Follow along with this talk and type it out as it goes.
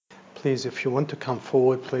Please, if you want to come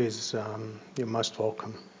forward, please, you're most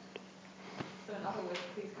welcome. So in other words,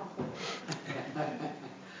 please come forward.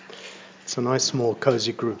 It's a nice, small,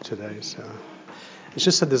 cozy group today. So it's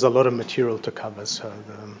just that there's a lot of material to cover. So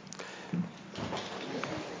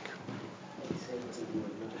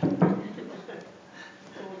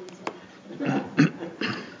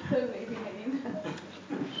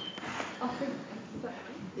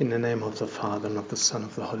in the name of the Father, and of the Son, and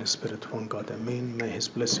of the Holy Spirit, one God, Amen. May His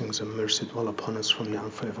blessings and mercy dwell upon us from now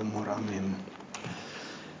and forevermore, Amen.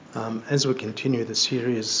 As we continue the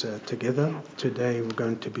series together, today we're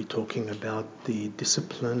going to be talking about the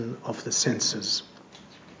discipline of the senses.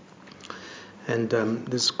 And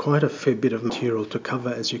there's quite a fair bit of material to cover,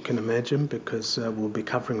 as you can imagine, because we'll be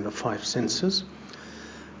covering the 5 senses.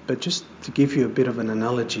 But just to give you a bit of an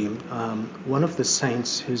analogy, one of the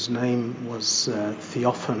saints whose name was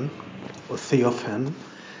Theophan,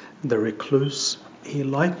 the recluse, he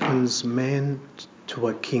likens man to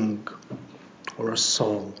a king or a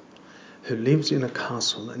soul who lives in a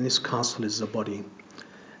castle, and this castle is the body.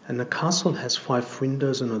 And the castle has 5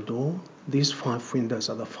 windows and a door. These 5 windows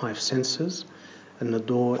are the 5 senses, and the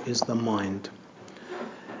door is the mind.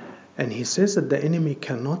 And he says that the enemy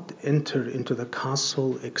cannot enter into the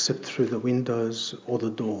castle except through the windows or the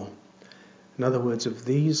door. In other words, if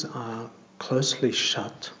these are closely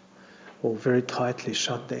shut or very tightly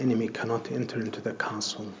shut, the enemy cannot enter into the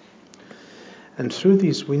castle. And through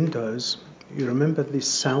these windows, you remember this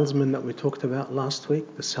salesman that we talked about last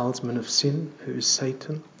week, the salesman of sin, who is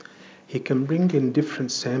Satan? He can bring in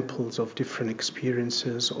different samples of different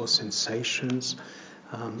experiences or sensations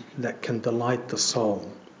that can delight the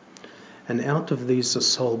soul. And out of these, the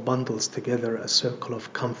soul bundles together a circle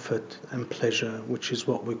of comfort and pleasure, which is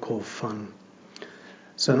what we call fun.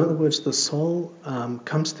 So in other words, the soul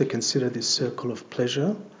comes to consider this circle of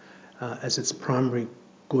pleasure as its primary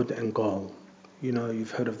good and goal. You know,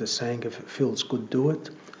 you've heard of the saying, if it feels good, do it.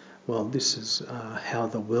 Well, this is how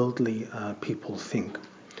the worldly people think.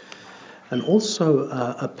 And also,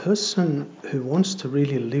 a person who wants to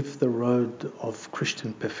really live the road of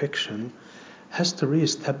Christian perfection has to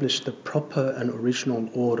re-establish the proper and original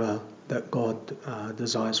order that God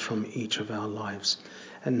desires from each of our lives.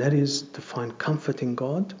 And that is to find comfort in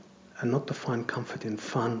God and not to find comfort in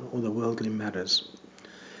fun or the worldly matters.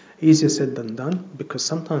 Easier said than done, because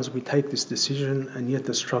sometimes we take this decision and yet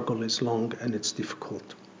the struggle is long and it's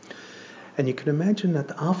difficult. And you can imagine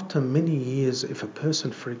that after many years, if a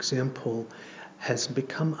person, for example, has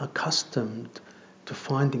become accustomed to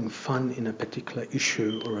finding fun in a particular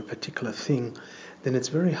issue or a particular thing, then it's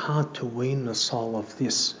very hard to wean the soul of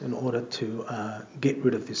this in order to get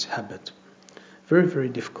rid of this habit. Very, very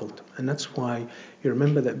difficult. And that's why you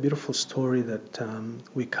remember that beautiful story that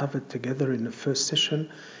we covered together in the first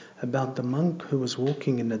session about the monk who was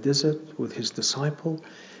walking in the desert with his disciple,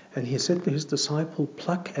 and he said to his disciple,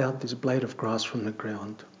 pluck out this blade of grass from the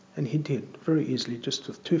ground. And he did, very easily, just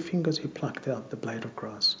with 2 fingers he plucked out the blade of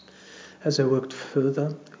grass. As they worked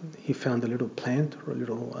further, he found a little plant, or a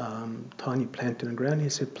little tiny plant in the ground. He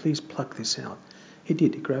said, please pluck this out. He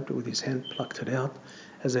did. He grabbed it with his hand, plucked it out.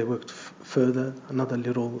 As they worked further, another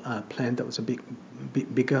little plant that was a bit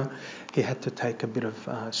bigger, he had to take a bit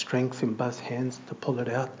of strength in both hands to pull it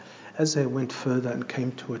out. As they went further and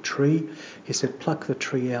came to a tree, he said, pluck the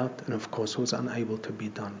tree out, and of course it was unable to be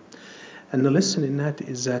done. And the lesson in that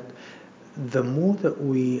is that the more that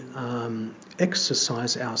we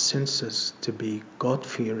exercise our senses to be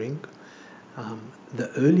God-fearing,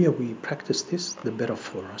 the earlier we practice this, the better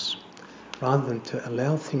for us. Rather than to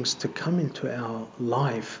allow things to come into our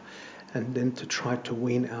life and then to try to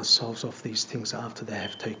wean ourselves off these things after they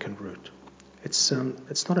have taken root. It's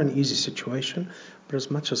not an easy situation, but as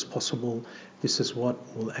much as possible, this is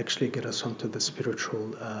what will actually get us onto the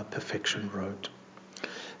spiritual perfection road.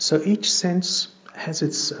 So each sense has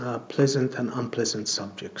its pleasant and unpleasant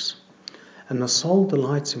subjects. And the soul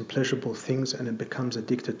delights in pleasurable things and it becomes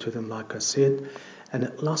addicted to them, like I said, and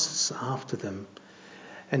it lusts after them.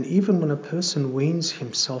 And even when a person weans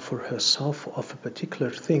himself or herself off a particular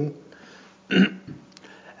thing,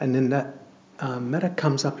 and then that matter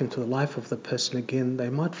comes up into the life of the person again, they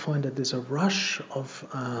might find that there's a rush of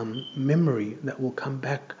memory that will come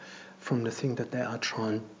back from the thing that they are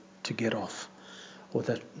trying to get off, or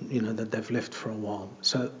that that they've left for a while.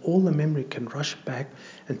 So all the memory can rush back,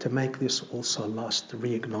 and to make this also lust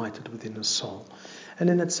reignited within the soul. And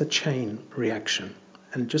then it's a chain reaction.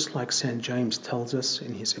 And just like St. James tells us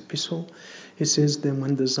in his epistle, he says, then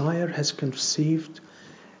when desire has conceived,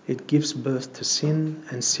 it gives birth to sin,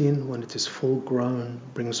 and sin, when it is full grown,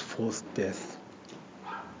 brings forth death.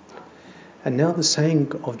 And now the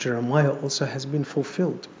saying of Jeremiah also has been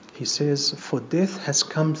fulfilled. he says, "For death has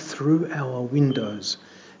come through our windows,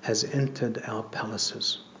 has entered our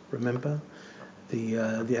palaces." Remember the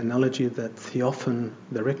analogy that Theophan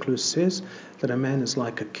the recluse says, that a man is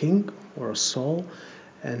like a king or a soul,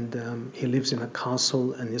 and he lives in a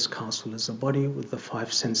castle, and this castle is a body with the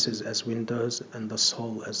five senses as windows and the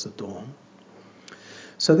soul as the door.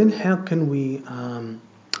 So then how can we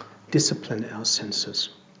discipline our senses?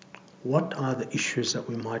 What are the issues that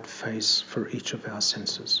we might face for each of our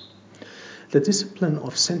senses? The discipline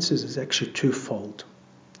of senses is actually twofold.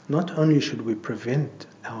 Not only should we prevent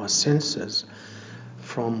our senses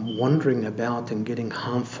from wandering about and getting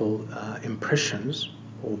harmful impressions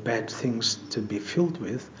or bad things to be filled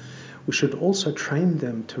with, we should also train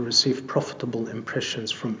them to receive profitable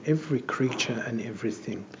impressions from every creature and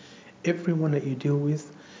everything. Everyone that you deal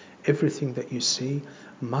with, everything that you see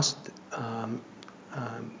must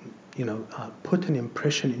put an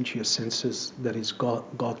impression into your senses that is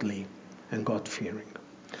godly and God-fearing.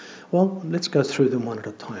 Well, let's go through them one at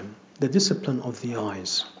a time. The discipline of the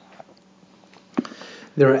eyes.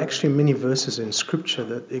 There are actually many verses in Scripture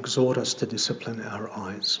that exhort us to discipline our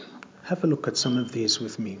eyes. Have a look at some of these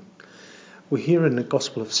with me. We hear in the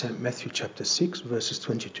Gospel of St. Matthew chapter 6, verses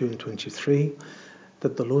 22 and 23,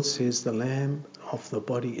 that the Lord says, "The lamp of the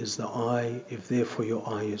body is the eye. If therefore your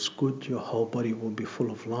eye is good, your whole body will be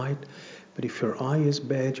full of light. But if your eye is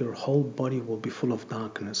bad, your whole body will be full of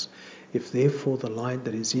darkness. If therefore the light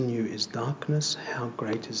that is in you is darkness, how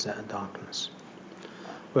great is that darkness?"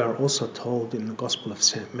 We are also told in the Gospel of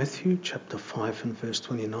St. Matthew, chapter 5 and verse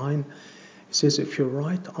 29, it says, "If your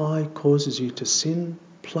right eye causes you to sin,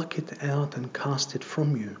 pluck it out and cast it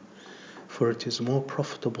from you. For it is more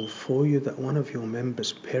profitable for you that one of your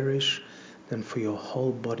members perish than for your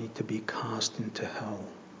whole body to be cast into hell."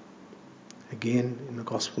 Again, in the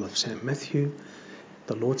Gospel of St. Matthew,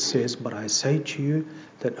 the Lord says, "But I say to you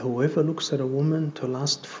that whoever looks at a woman to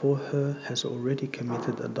lust for her has already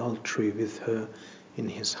committed adultery with her in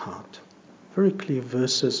his heart." Very clear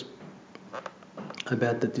verses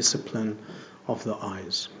about the discipline of the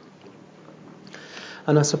eyes.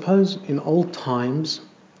 And I suppose in old times,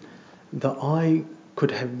 the eye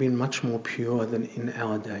could have been much more pure than in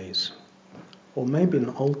our days. Or maybe in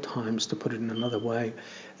old times, to put it in another way,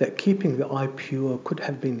 that keeping the eye pure could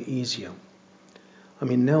have been easier. I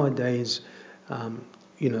mean, nowadays,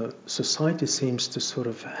 society seems to sort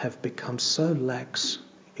of have become so lax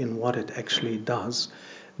in what it actually does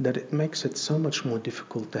that it makes it so much more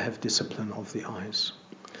difficult to have discipline of the eyes.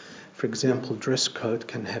 For example, dress code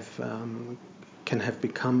can have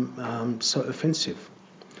become so offensive.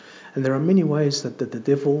 And there are many ways that the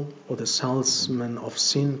devil or the salesman of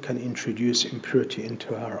sin can introduce impurity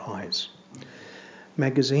into our eyes.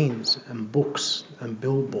 Magazines and books and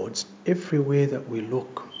billboards, everywhere that we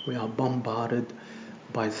look, we are bombarded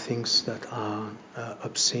by things that are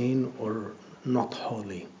obscene or not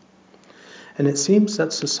holy. And it seems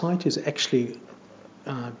that society is actually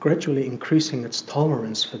gradually increasing its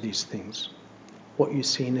tolerance for these things. What you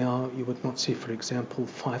see now, you would not see, for example,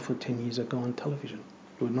 5 or 10 years ago on television.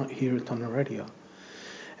 You would not hear it on the radio.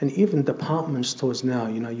 And even department stores now,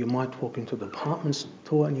 you might walk into the department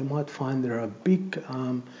store and you might find there are big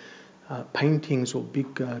paintings or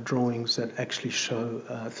big drawings that actually show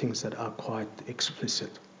things that are quite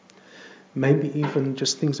explicit. Maybe even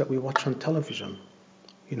just things that we watch on television.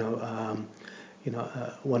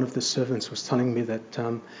 One of the servants was telling me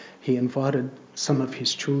that he invited some of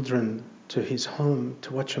his children to his home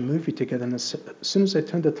to watch a movie together, and as soon as they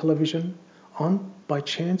turned the television on, by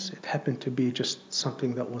chance, it happened to be just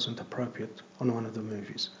something that wasn't appropriate on one of the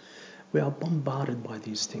movies. We are bombarded by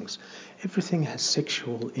these things. Everything has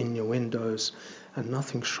sexual innuendos and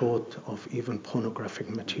nothing short of even pornographic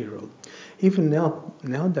material. Even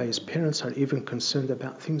nowadays, parents are even concerned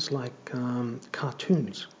about things like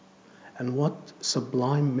cartoons and what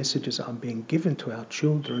sublime messages are being given to our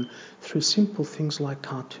children through simple things like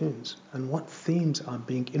cartoons, and what themes are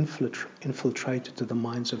being infiltrated to the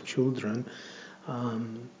minds of children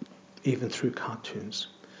even through cartoons.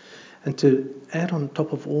 And to add on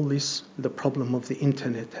top of all this, the problem of the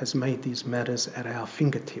internet has made these matters at our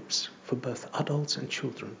fingertips for both adults and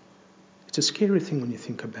children. It's a scary thing when you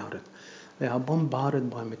think about it. They are bombarded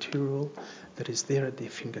by material that is there at their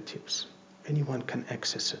fingertips. Anyone can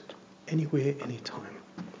access it, anywhere, anytime.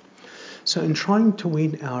 So in trying to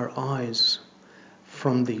wean our eyes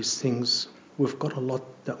from these things, we've got a lot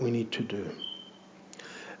that we need to do.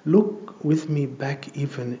 Look with me back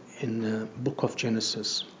even in the book of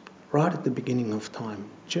Genesis. Right at the beginning of time,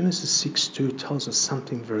 Genesis 6:2 tells us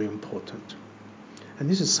something very important. And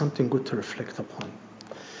this is something good to reflect upon.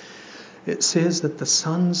 It says that the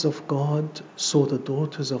sons of God saw the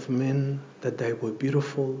daughters of men, that they were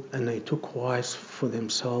beautiful, and they took wives for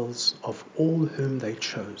themselves of all whom they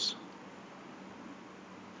chose.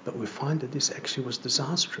 But we find that this actually was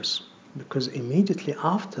disastrous, because immediately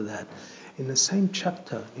after that, in the same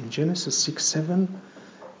chapter, in Genesis 6:7,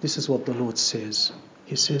 this is what the Lord says.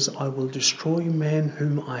 He says, I will destroy man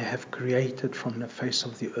whom I have created from the face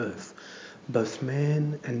of the earth, both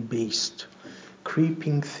man and beast,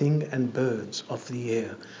 creeping thing and birds of the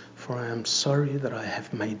air, for I am sorry that I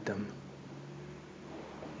have made them.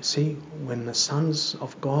 You see, when the sons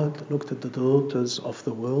of God looked at the daughters of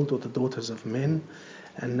the world, or the daughters of men,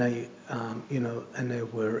 and they, and they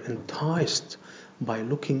were enticed by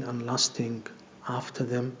looking and lusting after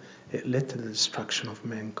them, it led to the destruction of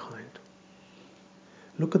mankind.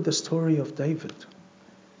 Look at the story of David.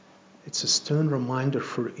 It's a stern reminder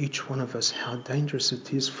for each one of us how dangerous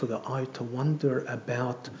it is for the eye to wander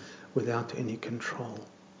about without any control.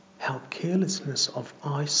 How carelessness of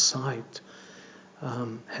eyesight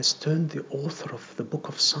has turned the author of the book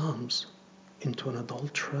of Psalms into an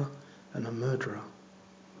adulterer and a murderer.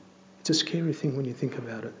 It's a scary thing when you think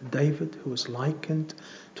about it. David, who was likened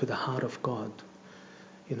to the heart of God.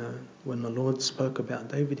 You know, when the Lord spoke about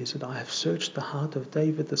David, he said, I have searched the heart of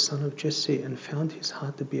David, the son of Jesse, and found his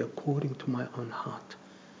heart to be according to my own heart.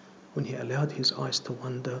 When he allowed his eyes to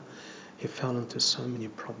wander, he fell into so many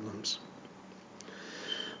problems.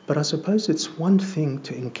 But I suppose it's one thing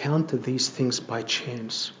to encounter these things by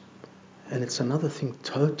chance, and it's another thing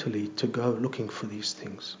totally to go looking for these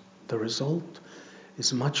things. The result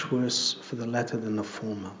is much worse for the latter than the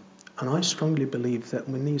former. And I strongly believe that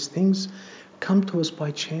when these things come to us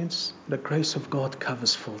by chance, the grace of God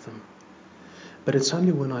covers for them. But it's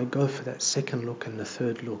only when I go for that second look and the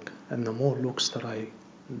third look, and the more looks that I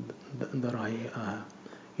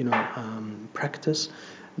practice,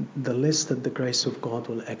 the less that the grace of God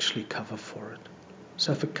will actually cover for it.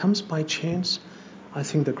 So if it comes by chance, I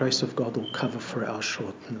think the grace of God will cover for our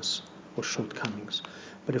shortness or shortcomings.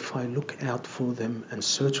 But if I look out for them and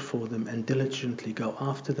search for them and diligently go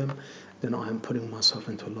after them, then I am putting myself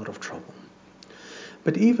into a lot of trouble.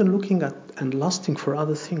 But even looking at and lusting for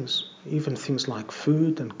other things, even things like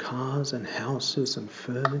food and cars and houses and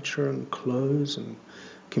furniture and clothes and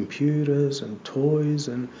computers and toys,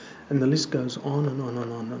 and the list goes on and on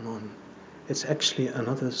and on and on. It's actually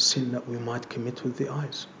another sin that we might commit with the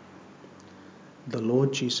eyes. The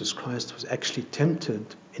Lord Jesus Christ was actually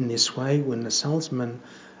tempted in this way when the salesman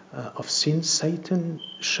of sin, Satan,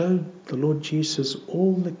 showed the Lord Jesus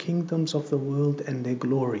all the kingdoms of the world and their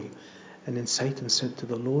glory. And then Satan said to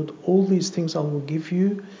the Lord, all these things I will give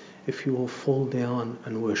you if you will fall down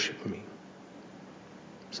and worship me.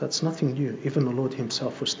 So it's nothing new. Even the Lord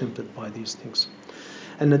himself was tempted by these things.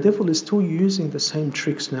 And the devil is still using the same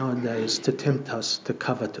tricks nowadays to tempt us to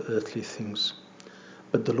covet earthly things.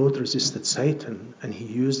 But the Lord resisted Satan, and he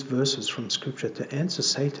used verses from Scripture to answer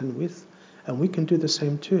Satan with, and we can do the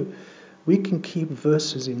same too. We can keep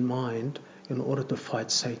verses in mind in order to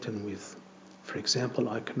fight Satan with. For example,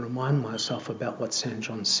 I can remind myself about what St.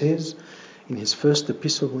 John says in his first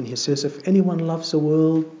epistle when he says, if anyone loves the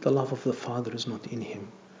world, the love of the Father is not in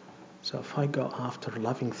him. So if I go after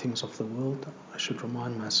loving things of the world, I should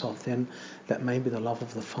remind myself then that maybe the love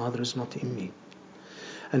of the Father is not in me.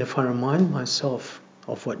 And if I remind myself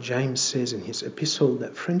of what James says in his epistle,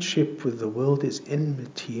 that friendship with the world is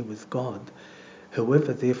enmity with God.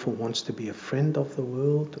 Whoever therefore wants to be a friend of the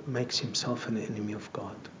world makes himself an enemy of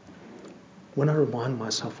God. When I remind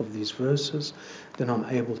myself of these verses, then I'm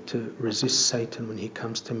able to resist Satan when he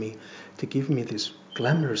comes to me to give me these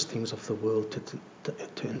glamorous things of the world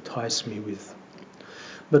to entice me with.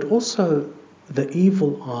 But also the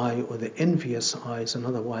evil eye or the envious eye is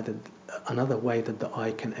another way that the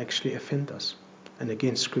eye can actually offend us. And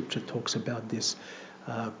again, Scripture talks about this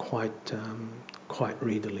quite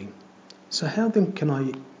readily. So how then can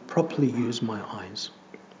I properly use my eyes?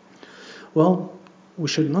 Well, we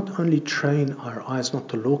should not only train our eyes not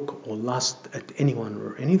to look or lust at anyone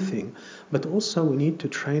or anything, but also we need to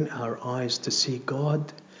train our eyes to see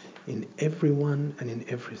God in everyone and in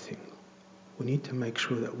everything. We need to make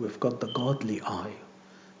sure that we've got the godly eye,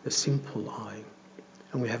 the simple eye.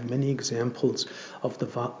 And we have many examples of the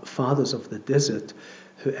fathers of the desert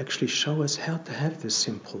who actually show us how to have this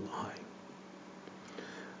simple eye.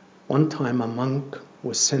 One time a monk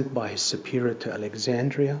was sent by his superior to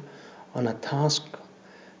Alexandria on a task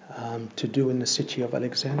to do in the city of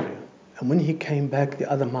Alexandria. And when he came back,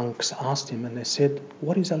 the other monks asked him and they said,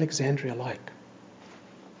 what is Alexandria like?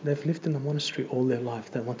 They've lived in a monastery all their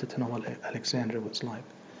life. They wanted to know what Alexandria was like.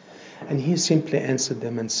 And he simply answered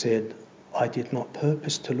them and said, I did not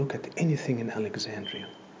purpose to look at anything in Alexandria.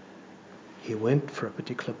 He went for a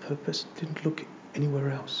particular purpose, didn't look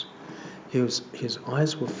anywhere else. His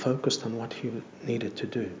eyes were focused on what he needed to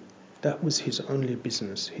do. That was his only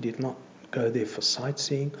business. He did not go there for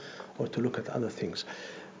sightseeing or to look at other things.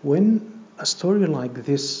 When a story like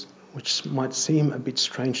this, which might seem a bit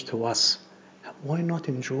strange to us, why not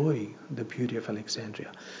enjoy the beauty of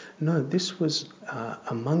Alexandria? No, this was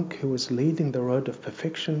a monk who was leading the road of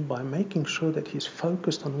perfection by making sure that he's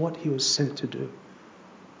focused on what he was sent to do.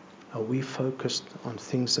 Are we focused on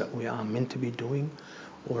things that we are meant to be doing,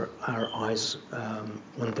 or our eyes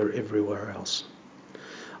wander everywhere else?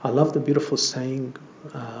 I love the beautiful saying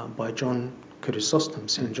by John Chrysostom,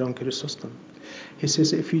 St. John Chrysostom. He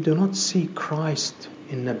says, if you do not see Christ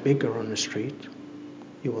in a beggar on the street,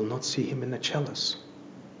 you will not see him in a chalice.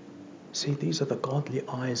 See, these are the godly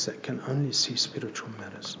eyes that can only see spiritual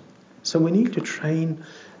matters. So we need to train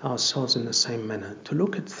ourselves in the same manner, to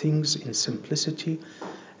look at things in simplicity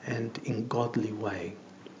and in godly way.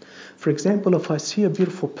 For example, if I see a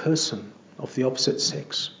beautiful person of the opposite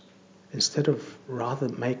sex, instead of rather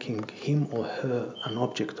making him or her an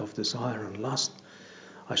object of desire and lust,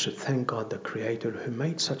 I should thank God, the Creator, who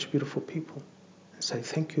made such beautiful people, and say,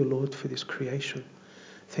 thank you, Lord, for this creation.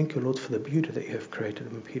 Thank you, Lord, for the beauty that you have created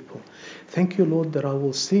in people. Thank you, Lord, that I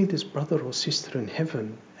will see this brother or sister in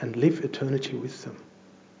heaven and live eternity with them.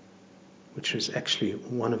 Which is actually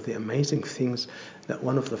one of the amazing things that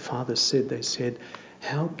one of the fathers said. They said,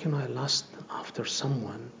 how can I lust after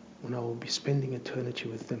someone when I will be spending eternity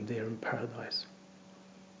with them there in paradise?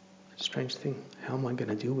 Strange thing. How am I going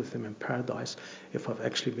to deal with them in paradise if I've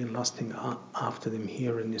actually been lusting after them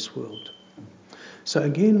here in this world? So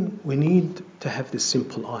again, we need to have this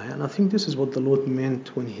simple eye. And I think this is what the Lord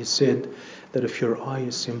meant when he said that if your eye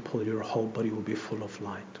is simple, your whole body will be full of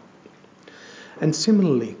light. And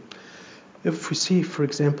similarly, if we see, for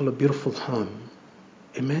example, a beautiful home,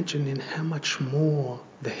 imagine in how much more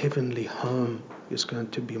the heavenly home is going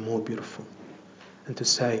to be more beautiful. And to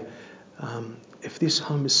say, if this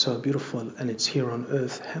home is so beautiful and it's here on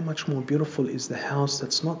earth, how much more beautiful is the house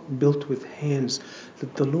that's not built with hands,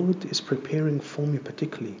 that the Lord is preparing for me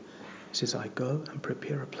particularly. He says, I go and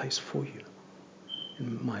prepare a place for you.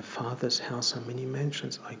 In my Father's house are many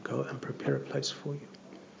mansions. I go and prepare a place for you.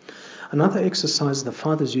 Another exercise the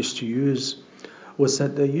fathers used to use was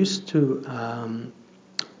that they used to,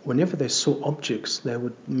 whenever they saw objects, they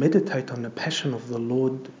would meditate on the passion of the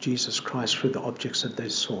Lord Jesus Christ through the objects that they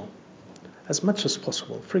saw, as much as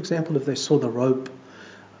possible. For example, if they saw a rope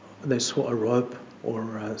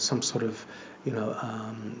or some sort of,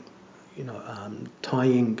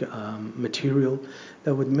 tying material,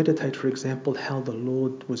 they would meditate, for example, how the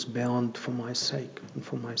Lord was bound for my sake and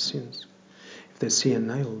for my sins. If they see a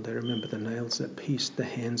nail, they remember the nails that pierced the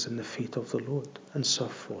hands and the feet of the Lord, and so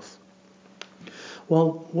forth.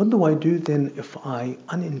 Well, what do I do then if I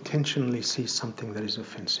unintentionally see something that is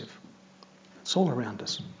offensive? It's all around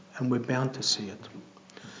us, and we're bound to see it.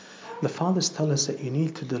 The fathers tell us that you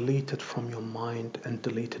need to delete it from your mind and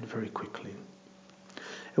delete it very quickly.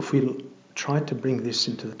 If we try to bring this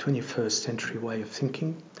into the 21st century way of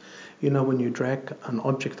thinking, when you drag an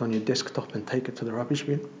object on your desktop and take it to the rubbish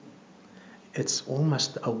bin, it's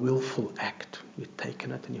almost a willful act. You're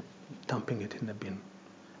taking it and you're dumping it in the bin.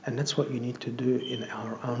 And that's what you need to do in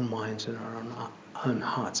our own minds and our own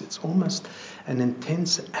hearts. It's almost an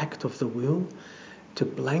intense act of the will to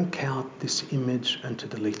blank out this image and to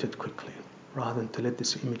delete it quickly, rather than to let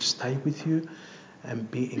this image stay with you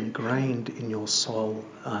and be ingrained in your soul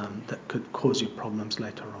that could cause you problems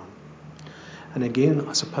later on. And again,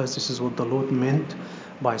 I suppose this is what the Lord meant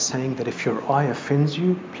by saying that if your eye offends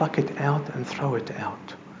you, pluck it out and throw it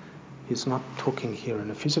out. He's not talking here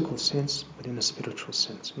in a physical sense, but in a spiritual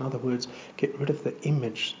sense. In other words, get rid of the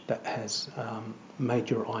image that has made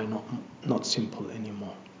your eye not simple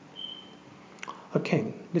anymore.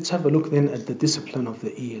 Okay, let's have a look then at the discipline of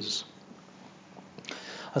the ears.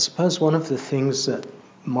 I suppose one of the things that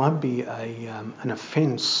might be an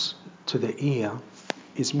offence to the ear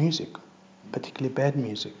is music, particularly bad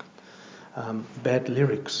music, bad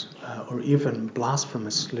lyrics, or even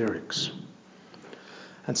blasphemous lyrics.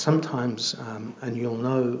 And sometimes, and you'll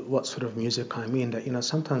know what sort of music I mean, that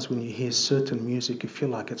sometimes when you hear certain music, you feel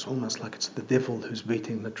like it's almost like it's the devil who's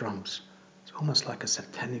beating the drums. It's almost like a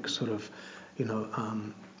satanic sort of,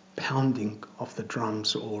 pounding of the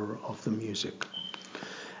drums or of the music.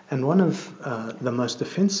 And one of the most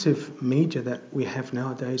offensive media that we have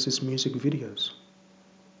nowadays is music videos.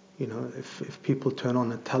 If people turn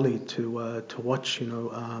on a telly to watch,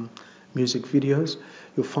 music videos,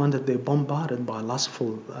 you'll find that they're bombarded by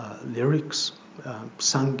lustful lyrics,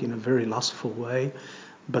 sung in a very lustful way,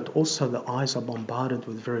 but also the eyes are bombarded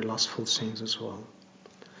with very lustful scenes as well.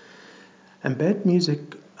 And bad music,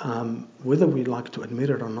 whether we like to admit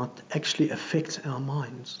it or not, actually affects our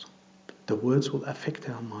minds. The words will affect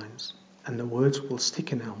our minds, and the words will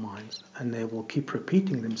stick in our minds, and they will keep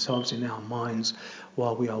repeating themselves in our minds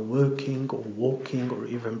while we are working or walking or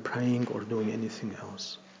even praying or doing anything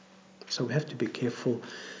else. So we have to be careful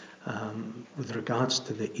with regards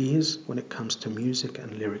to the ears when it comes to music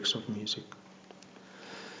and lyrics of music.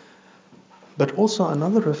 But also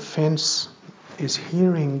another offense is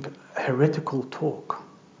hearing heretical talk,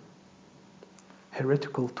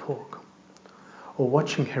 or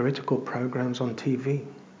watching heretical programs on TV.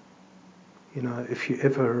 You know, if you're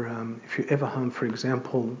ever home, for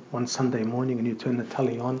example, one Sunday morning and you turn the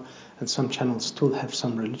telly on and some channels still have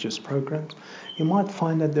some religious programs, you might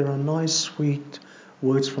find that there are nice, sweet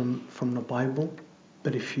words from the Bible,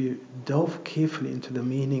 but if you delve carefully into the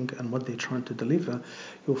meaning and what they're trying to deliver,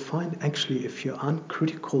 you'll find actually, if you're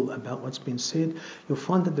uncritical about what's been said, you'll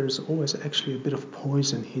find that there's always actually a bit of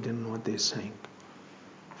poison hidden in what they're saying.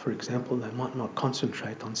 For example, they might not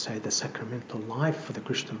concentrate on, say, the sacramental life for the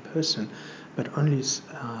Christian person, but only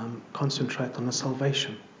concentrate on the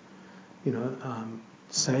salvation. You know,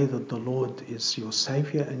 say that the Lord is your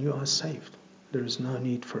Saviour and you are saved. There is no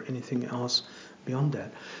need for anything else beyond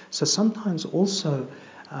that. So sometimes also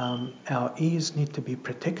our ears need to be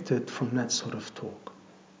protected from that sort of talk.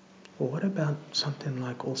 Or what about something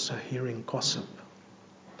like also hearing gossip?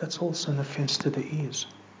 That's also an offense to the ears.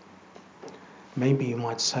 Maybe you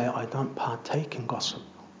might say, I don't partake in gossip.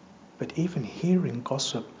 But even hearing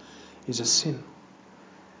gossip is a sin.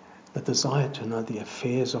 The desire to know the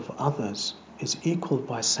affairs of others is equal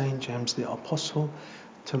by St. James the Apostle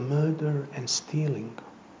to murder and stealing.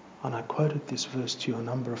 And I quoted this verse to you a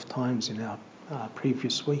number of times in our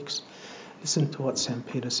previous weeks. Listen to what St.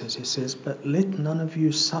 Peter says. He says, but let none of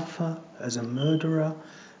you suffer as a murderer,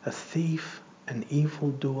 a thief, an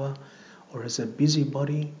evildoer, or as a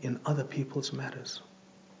busybody in other people's matters.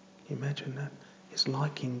 Imagine that. He's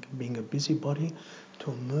liking being a busybody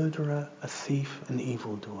to a murderer, a thief, an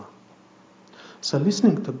evildoer. So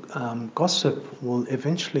listening to gossip will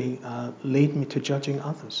eventually lead me to judging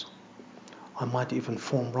others. I might even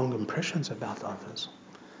form wrong impressions about others.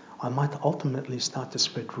 I might ultimately start to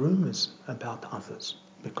spread rumours about others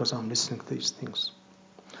because I'm listening to these things.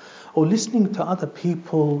 Or listening to other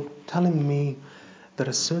people telling me that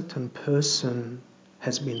a certain person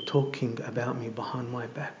has been talking about me behind my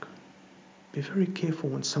back. Be very careful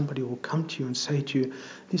when somebody will come to you and say to you,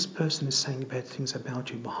 this person is saying bad things about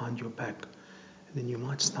you behind your back. And then you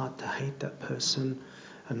might start to hate that person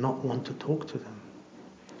and not want to talk to them.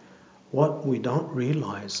 What we don't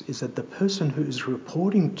realize is that the person who is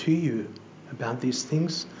reporting to you about these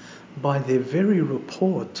things, by their very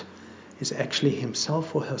report, is actually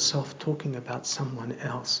himself or herself talking about someone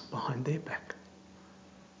else behind their back.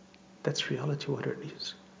 That's reality what it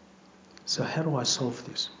is. So how do I solve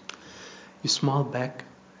this? You smile back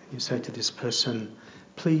and you say to this person,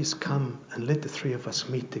 please come and let the three of us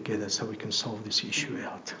meet together so we can solve this issue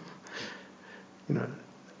out. You know,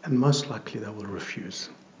 and most likely they will refuse.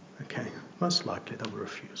 Okay, most likely they will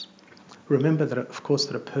refuse. Remember that, of course,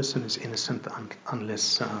 that a person is innocent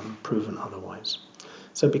unless proven otherwise.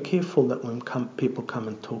 So be careful that when people come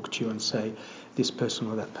and talk to you and say, this person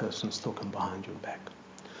or that person is talking behind your back.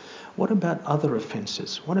 What about other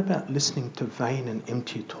offences? What about listening to vain and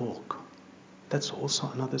empty talk? That's also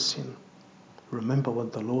another sin. Remember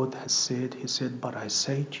what the Lord has said. He said, but I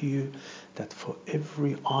say to you that for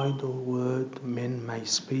every idle word men may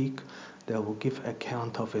speak, they will give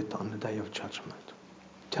account of it on the day of judgment.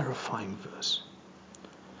 Terrifying verse.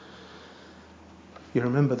 You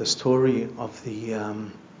remember the story of the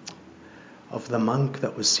monk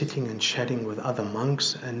that was sitting and chatting with other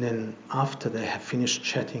monks, and then after they had finished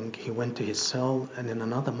chatting, he went to his cell, and then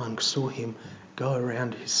another monk saw him go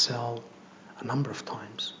around his cell a number of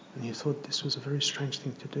times. And he thought this was a very strange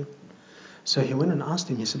thing to do. So he went and asked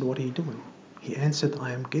him, he said, what are you doing? He answered,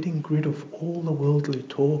 I am getting rid of all the worldly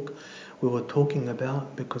talk we were talking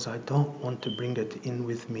about because I don't want to bring it in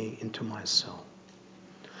with me into my cell.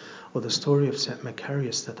 Or the story of St.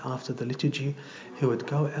 Macarius, that after the liturgy, he would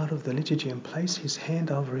go out of the liturgy and place his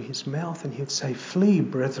hand over his mouth and he would say, flee,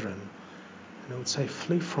 brethren. And he would say,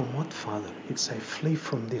 flee from what, Father? He'd say, flee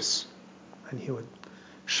from this. And he would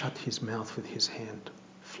shut his mouth with his hand.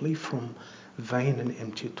 Flee from vain and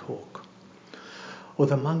empty talk. Or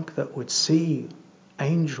the monk that would see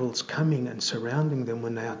angels coming and surrounding them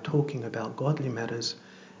when they are talking about godly matters,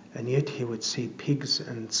 and yet he would see pigs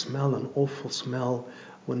and smell an awful smell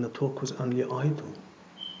when the talk was only idle.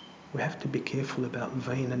 We have to be careful about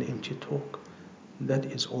vain and empty talk. That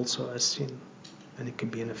is also a sin, and it can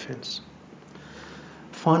be an offense.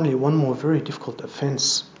 Finally, one more very difficult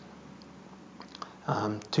offense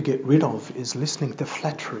to get rid of is listening to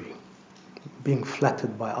flattery, being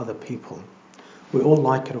flattered by other people. We all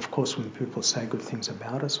like it, of course, when people say good things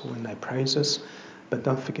about us or when they praise us, but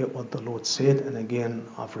don't forget what the Lord said. And again,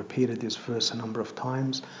 I've repeated this verse a number of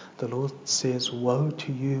times. The Lord says, "Woe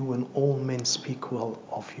to you when all men speak well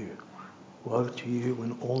of you." Woe to you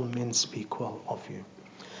when all men speak well of you.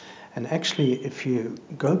 And actually, if you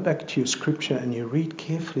go back to your scripture and you read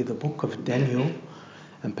carefully the book of Daniel,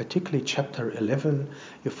 and particularly chapter 11,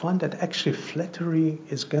 you find that actually flattery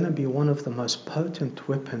is going to be one of the most potent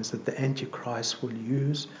weapons that the Antichrist will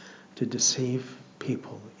use to deceive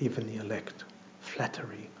people, even the elect.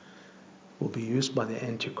 Flattery will be used by the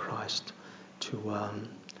Antichrist to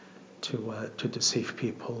deceive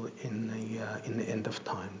people in the end of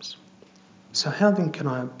times. So how then can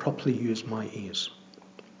I properly use my ears?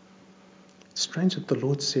 It's strange that the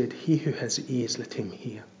Lord said, "He who has ears, let him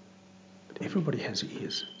hear." But everybody has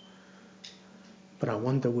ears. But I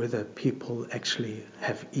wonder whether people actually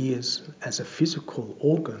have ears as a physical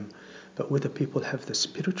organ, but whether people have the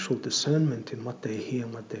spiritual discernment in what they hear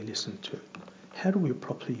and what they listen to. How do we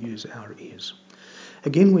properly use our ears?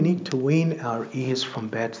 Again, we need to wean our ears from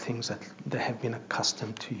bad things that they have been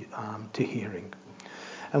accustomed to hearing.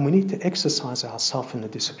 And we need to exercise ourselves in the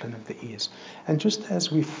discipline of the ears. And just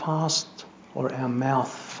as we fast, or our mouth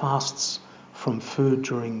fasts from food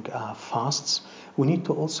during fasts, we need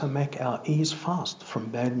to also make our ears fast from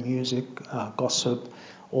bad music, gossip,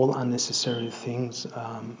 all unnecessary things,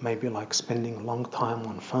 maybe like spending a long time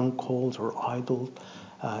on phone calls or idle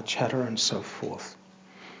chatter and so forth.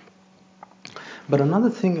 But another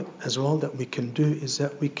thing as well that we can do is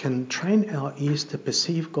that we can train our ears to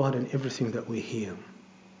perceive God in everything that we hear.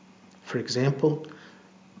 For example,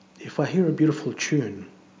 if I hear a beautiful tune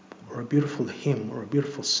or a beautiful hymn or a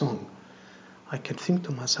beautiful song, I can think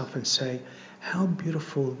to myself and say, how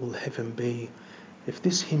beautiful will heaven be if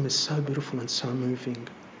this hymn is so beautiful and so moving?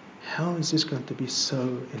 How is this going to be so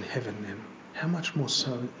in heaven then? How much more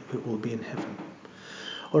so it will be in heaven?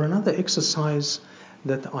 Or another exercise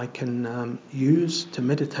that I can use to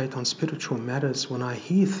meditate on spiritual matters when I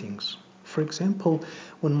hear things. For example,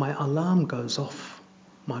 when my alarm goes off,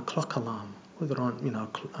 my clock alarm, whether on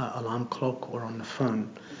alarm clock or on the phone,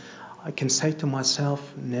 I can say to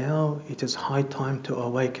myself, now it is high time to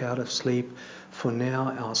awake out of sleep, for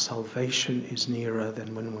now our salvation is nearer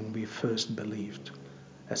than when we first believed,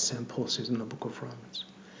 as St. Paul says in the book of Romans.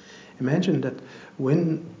 Imagine that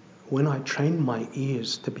when I train my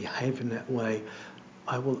ears to behave in that way,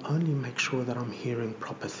 I will only make sure that I'm hearing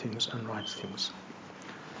proper things and right things.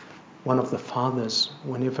 One of the fathers,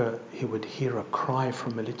 whenever he would hear a cry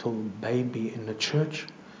from a little baby in the church,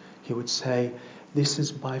 he would say, "This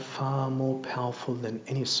is by far more powerful than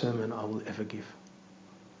any sermon I will ever give."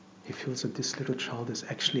 He feels that this little child is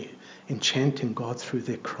actually enchanting God through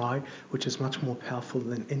their cry, which is much more powerful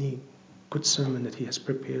than any good sermon that he has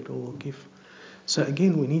prepared or will give. So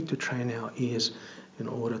again, we need to train our ears in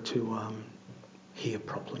order to hear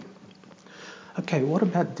properly. Okay, what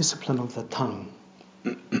about discipline of the tongue?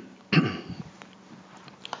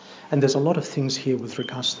 And there's a lot of things here with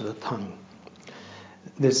regards to the tongue.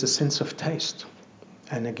 There's a sense of taste.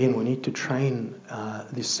 And again, we need to train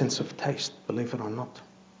this sense of taste, believe it or not.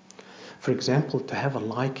 For example, to have a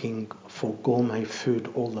liking for gourmet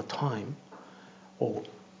food all the time, or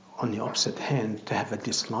on the opposite hand, to have a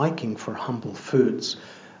disliking for humble foods,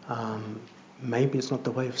 maybe it's not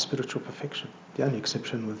the way of spiritual perfection. The only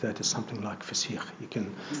exception with that is something like fasih. You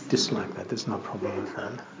can dislike that, there's no problem with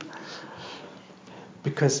that.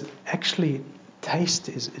 Because actually, taste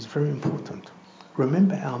is very important.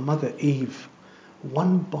 Remember our mother Eve,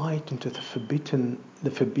 one bite into the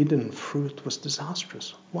forbidden fruit was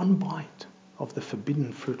disastrous. One bite of the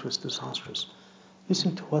forbidden fruit was disastrous.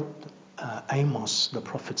 Listen to what Amos, the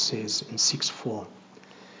prophet, says in 6:4.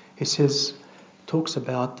 He talks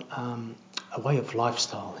about a way of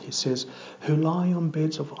lifestyle. He says, "Who lie on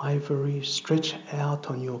beds of ivory, stretch out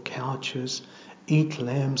on your couches, eat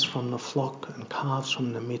lambs from the flock and calves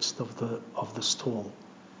from the midst of the stall."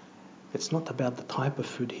 It's not about the type of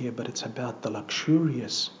food here, but it's about the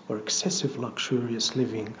luxurious or excessive luxurious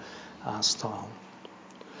living style.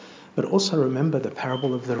 But also remember the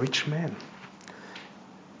parable of the rich man.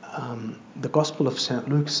 The Gospel of St.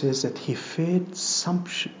 Luke says that he fared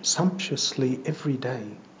sumptuously every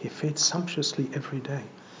day. He fared sumptuously every day.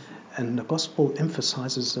 And the Gospel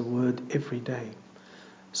emphasizes the word every day.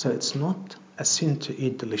 So it's not a sin to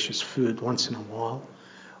eat delicious food once in a while,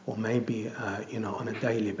 or maybe, on a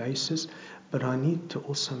daily basis. But I need to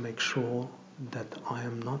also make sure that I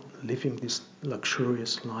am not living this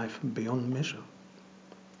luxurious life beyond measure.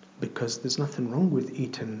 Because there's nothing wrong with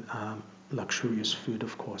eating luxurious food,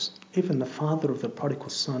 of course. Even the father of the prodigal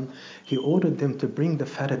son, he ordered them to bring the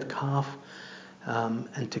fatted calf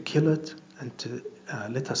and to kill it and to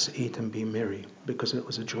let us eat and be merry, because it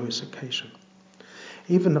was a joyous occasion.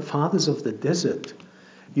 Even the fathers of the desert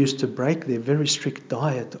used to break their very strict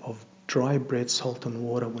diet of dry bread, salt and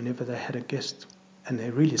water whenever they had a guest. And they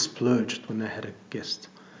really splurged when they had a guest.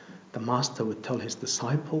 The master would tell his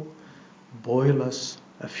disciple, boil us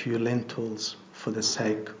a few lentils for the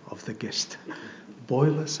sake of the guest.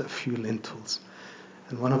 Boil us a few lentils.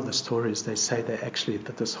 And one of the stories, they say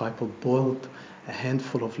the disciple boiled a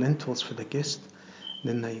handful of lentils for the guest.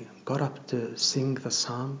 Then they got up to sing the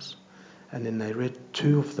Psalms, and then they read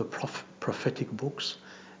 2 of the prophetic books,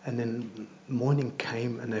 and then morning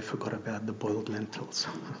came and they forgot about the boiled lentils.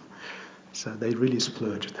 So they really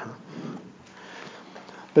splurged, huh?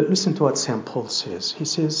 But listen to what St. Paul says. He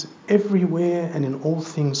says, everywhere and in all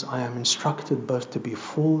things I am instructed both to be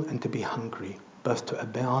full and to be hungry, both to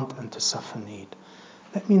abound and to suffer need.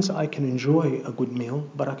 That means I can enjoy a good meal,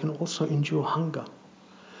 but I can also endure hunger.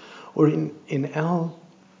 Or in our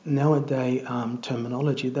nowadays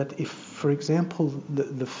terminology, that if, for example,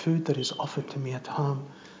 the food that is offered to me at home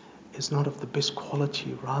is not of the best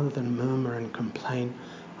quality, rather than murmur and complain,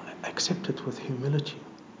 I accept it with humility.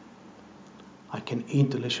 I can eat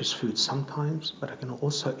delicious food sometimes, but I can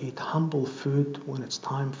also eat humble food when it's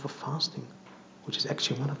time for fasting, which is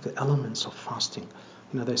actually one of the elements of fasting.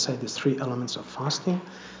 They say there's 3 elements of fasting.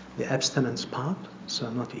 The abstinence part, so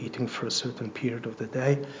not eating for a certain period of the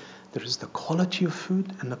day. There is the quality of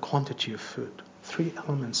food and the quantity of food. 3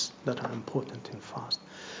 elements that are important in fast.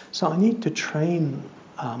 So I need to train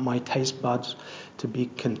my taste buds to be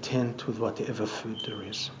content with whatever food there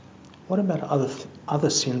is. What about other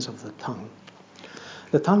sins of the tongue?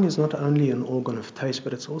 The tongue is not only an organ of taste,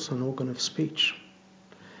 but it's also an organ of speech.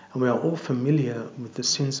 And we are all familiar with the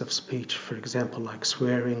sins of speech, for example, like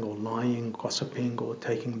swearing or lying, gossiping, or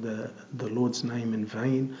taking the Lord's name in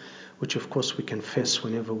vain, which of course we confess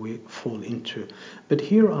whenever we fall into. But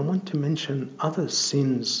here I want to mention other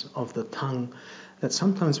sins of the tongue that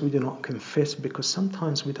sometimes we do not confess because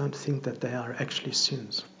sometimes we don't think that they are actually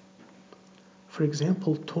sins. For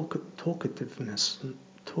example, talkativeness.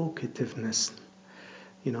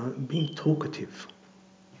 Being talkative.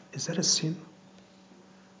 Is that a sin?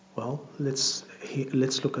 Well, let's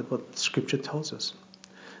look at what Scripture tells us.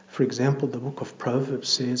 For example, the book of Proverbs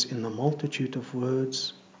says, in the multitude of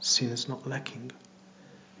words, sin is not lacking,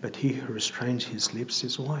 but he who restrains his lips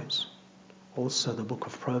is wise. Also, the book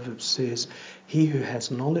of Proverbs says, he who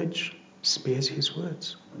has knowledge spares his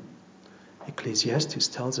words. Ecclesiastes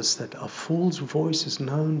tells us that a fool's voice is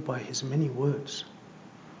known by his many words.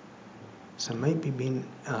 So maybe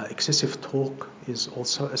excessive talk is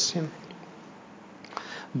also a sin.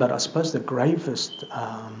 But I suppose the gravest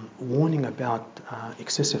warning about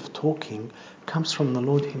excessive talking comes from the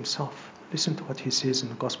Lord himself. Listen to what he says in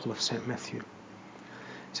the Gospel of St. Matthew.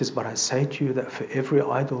 He says, but I say to you that for every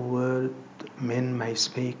idle word men may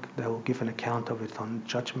speak, they will give an account of it on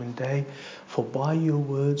Judgment Day. For by your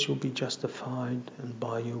words you'll be justified, and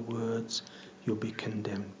by your words you'll be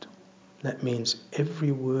condemned. That means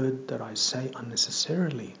every word that I say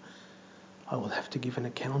unnecessarily, I will have to give an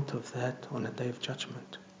account of that on a day of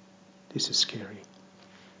judgment. This is scary.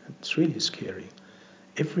 It's really scary.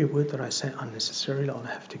 Every word that I say unnecessarily, I'll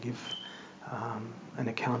have to give an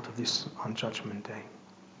account of this on Judgment Day.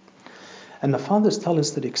 And the fathers tell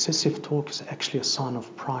us that excessive talk is actually a sign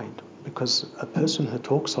of pride, because a person who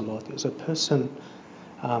talks a lot is a person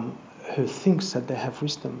who thinks that they have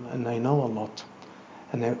wisdom and they know a lot,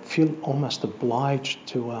 and they feel almost obliged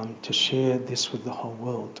to share this with the whole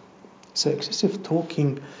world. So excessive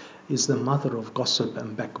talking is the mother of gossip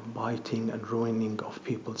and backbiting and ruining of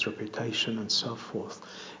people's reputation and so forth.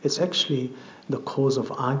 It's actually the cause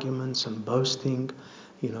of arguments and boasting.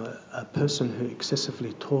 A person who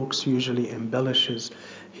excessively talks usually embellishes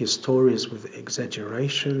his stories with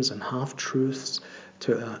exaggerations and half-truths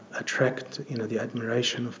to attract, the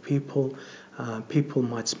admiration of people. People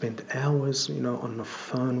might spend hours, on the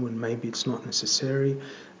phone when maybe it's not necessary.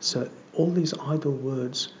 So all these idle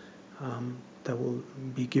words, that will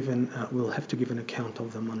be given, we'll have to give an account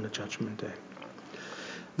of them on the Judgment Day.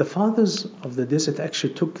 The fathers of the desert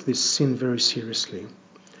actually took this sin very seriously,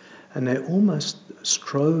 and they almost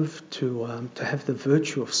strove to have the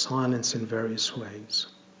virtue of silence in various ways.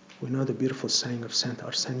 We know the beautiful saying of Saint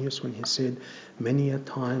Arsenius when he said, many a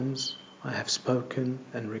times I have spoken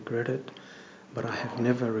and regretted, but I have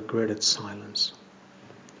never regretted silence.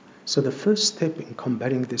 So the first step in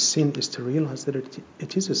combating this sin is to realize that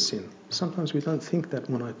it is a sin. Sometimes we don't think that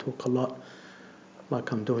when I talk a lot,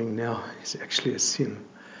 like I'm doing now, is actually a sin.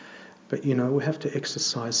 But we have to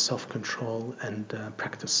exercise self-control and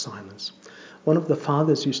practice silence. One of the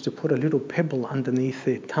fathers used to put a little pebble underneath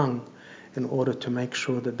their tongue in order to make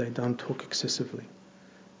sure that they don't talk excessively.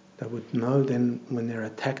 They would know then when they're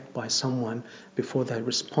attacked by someone, before they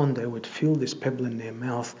respond, they would feel this pebble in their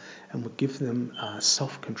mouth and would give them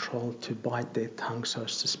self-control to bite their tongue, so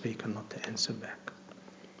as to speak, and not to answer back.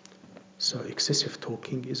 So excessive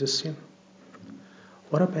talking is a sin.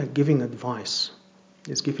 What about giving advice?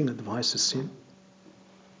 Is giving advice a sin?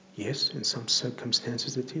 Yes, in some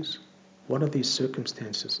circumstances it is. What are these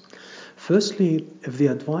circumstances? Firstly, if the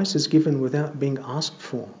advice is given without being asked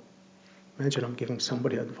for, imagine I'm giving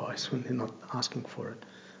somebody advice when they're not asking for it.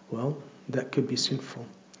 Well, that could be sinful.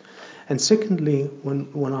 And secondly,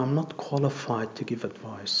 when I'm not qualified to give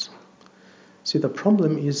advice. See, the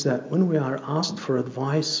problem is that when we are asked for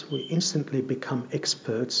advice, we instantly become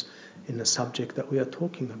experts in the subject that we are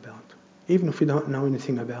talking about, even if we don't know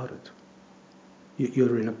anything about it.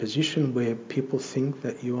 You're in a position where people think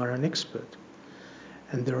that you are an expert.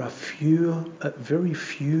 And there are very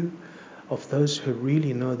few of those who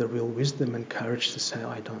really know the real wisdom and courage to say,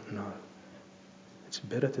 I don't know. It's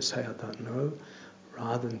better to say, I don't know,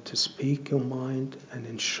 rather than to speak your mind and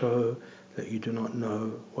then show that you do not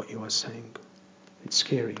know what you are saying. It's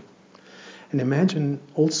scary. And imagine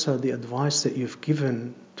also the advice that you've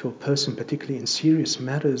given to a person, particularly in serious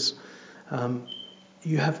matters.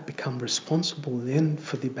 You have become responsible then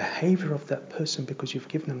for the behavior of that person because you've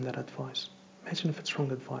given them that advice. Imagine if it's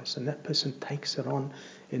wrong advice and that person takes it on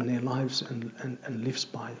in their lives and lives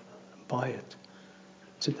by it.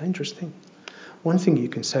 It's a dangerous thing. One thing you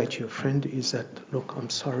can say to your friend is that, look, I'm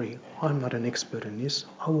sorry, I'm not an expert in this.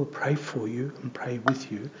 I will pray for you and pray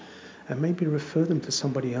with you, and maybe refer them to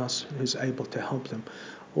somebody else who's able to help them,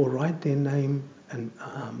 or write their name and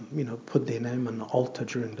put their name on the altar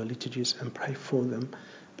during the liturgies and pray for them.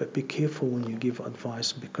 But be careful when you give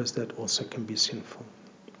advice, because that also can be sinful.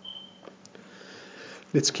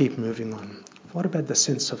 Let's keep moving on. What about the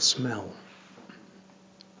sense of smell?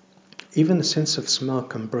 Even the sense of smell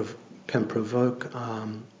can provoke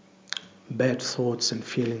bad thoughts and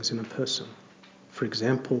feelings in a person. For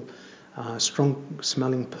example, strong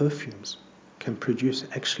smelling perfumes can produce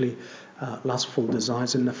actually lustful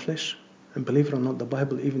desires in the flesh. And believe it or not, the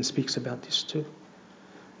Bible even speaks about this too.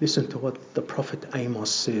 Listen to what the prophet Amos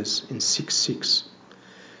says in 6:6.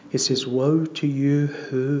 He says, woe to you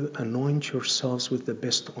who anoint yourselves with the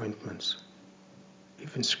best ointments.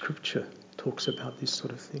 Even scripture talks about this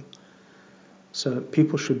sort of thing. So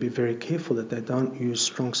people should be very careful that they don't use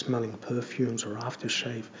strong smelling perfumes or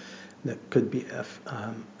aftershave that could be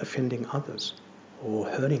offending others or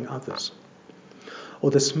hurting others.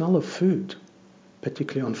 Or the smell of food,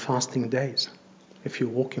 particularly on fasting days. If you're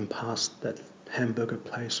walking past that hamburger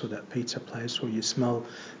place or that pizza place, or you smell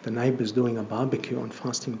the neighbours doing a barbecue on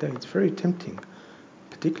fasting day, it's very tempting,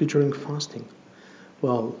 particularly during fasting.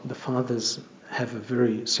 Well, the fathers have a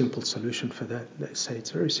very simple solution for that. They say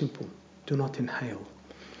it's very simple. Do not inhale.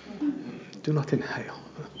 Do not inhale.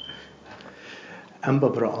 Amba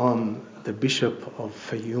Braham, the bishop of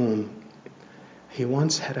Fayoum, he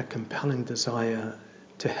once had a compelling desire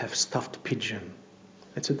to have stuffed pigeon.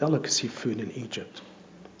 It's a delicacy food in Egypt.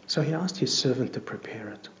 So he asked his servant to prepare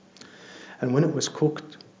it. And when it was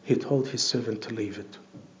cooked, he told his servant to leave it.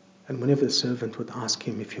 And whenever the servant would ask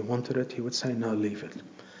him if he wanted it, he would say, no, leave it.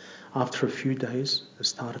 After a few days, it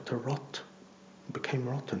started to rot. It became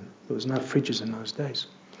rotten. There was no fridges in those days.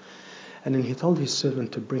 And then he told his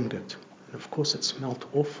servant to bring it. And of course it smelled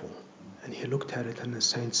awful. And he looked at it, and the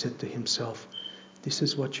saint said to himself, this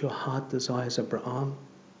is what your heart desires, Abraham.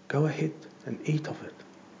 Go ahead and eat of it.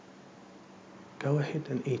 Go ahead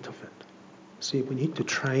and eat of it. See, we need to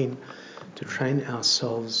train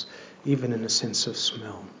ourselves even in the sense of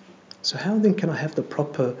smell. So how then can I have the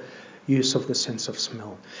proper use of the sense of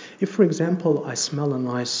smell? If, for example, I smell a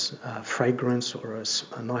nice fragrance or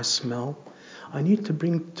a nice smell, I need to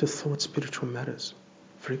bring to thought spiritual matters.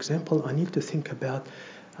 For example, I need to think about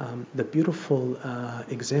the beautiful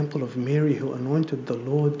example of Mary, who anointed the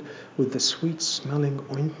Lord with the sweet-smelling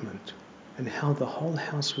ointment, and how the whole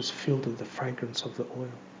house was filled with the fragrance of the oil.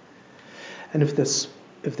 And if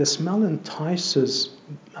the smell entices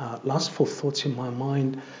lustful thoughts in my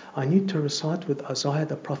mind, I need to recite with Isaiah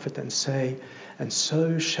the prophet and say, and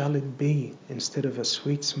so shall it be. Instead of a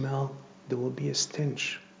sweet smell, there will be a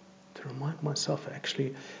stench. To remind myself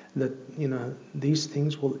actually that, these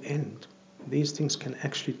things will end. These things can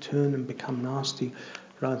actually turn and become nasty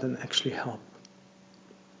rather than actually help.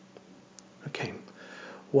 Okay,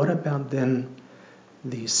 what about then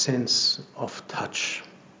the sense of touch?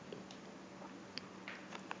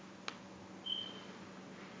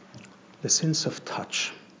 The sense of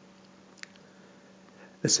touch.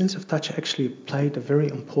 The sense of touch actually played a very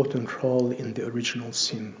important role in the original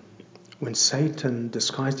sin. When Satan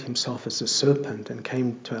disguised himself as a serpent and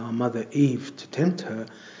came to our mother Eve to tempt her,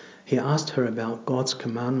 he asked her about God's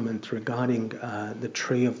commandment regarding the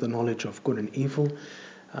tree of the knowledge of good and evil.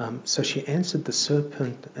 So she answered the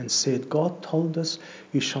serpent and said, God told us,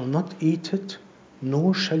 you shall not eat it,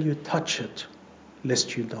 nor shall you touch it,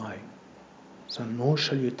 lest you die. So nor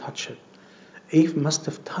shall you touch it. Eve must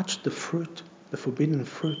have touched the fruit, the forbidden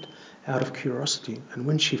fruit, out of curiosity. And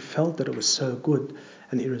when she felt that it was so good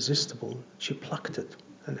and irresistible, she plucked it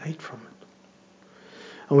and ate from it.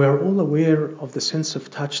 And we are all aware of the sense of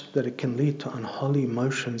touch that it can lead to unholy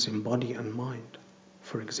emotions in body and mind.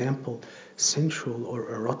 For example, sensual or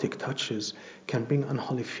erotic touches can bring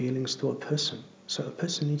unholy feelings to a person. So a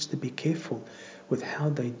person needs to be careful with how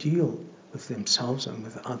they deal with themselves and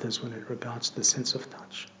with others when it regards the sense of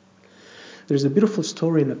touch. There's a beautiful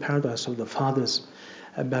story in the Paradise of the Fathers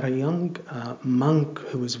about a young monk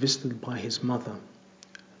who was visited by his mother.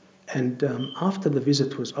 And after the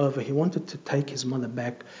visit was over, he wanted to take his mother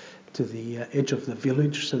back to the edge of the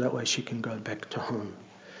village so that way she can go back to home.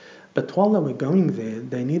 But while they were going there,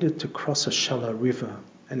 they needed to cross a shallow river.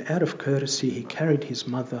 And out of courtesy, he carried his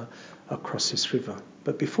mother across this river.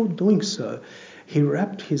 But before doing so, he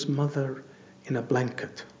wrapped his mother in a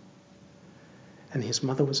blanket. And his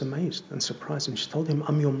mother was amazed and surprised, and she told him,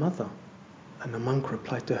 I'm your mother. And the monk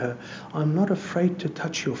replied to her, I'm not afraid to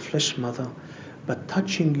touch your flesh, mother, but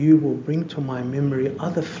touching you will bring to my memory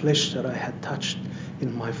other flesh that I had touched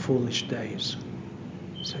in my foolish days.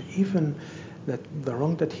 So even that the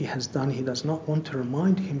wrong that he has done, he does not want to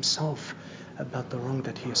remind himself about the wrong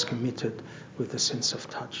that he has committed with the sense of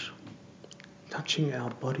touch. Touching our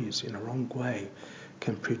bodies in a wrong way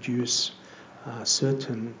can produce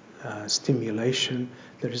certain stimulation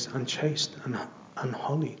that is unchaste and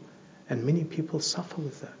unholy. And many people suffer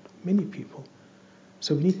with that. Many people.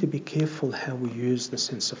 So we need to be careful how we use the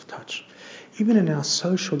sense of touch. Even in our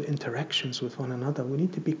social interactions with one another, we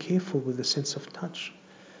need to be careful with the sense of touch.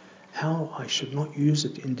 How I should not use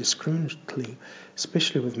it indiscriminately,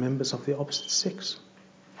 especially with members of the opposite sex.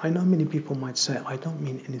 I know many people might say, I don't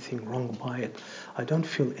mean anything wrong by it. I don't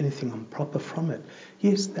feel anything improper from it.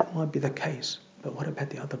 Yes, that might be the case. But what about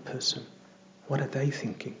the other person? What are they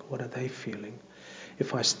thinking? What are they feeling?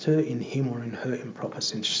 If I stir in him or in her improper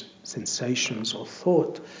sensations or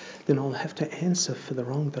thought, then I'll have to answer for the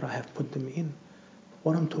wrong that I have put them in.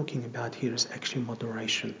 What I'm talking about here is actually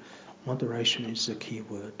moderation. Moderation is the key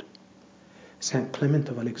word. St. Clement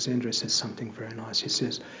of Alexandria says something very nice. He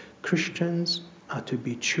says, Christians are to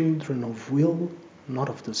be children of will, not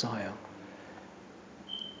of desire.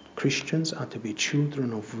 Christians are to be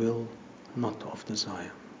children of will, not of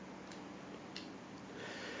desire.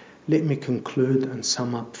 Let me conclude and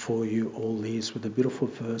sum up for you all these with a beautiful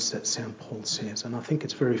verse that St. Paul says. And I think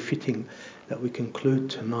it's very fitting that we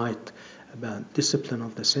conclude tonight about discipline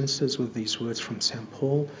of the senses with these words from St.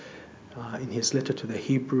 Paul in his letter to the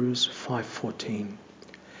Hebrews 5:14.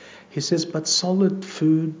 He says, but solid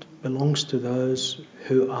food belongs to those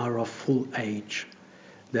who are of full age.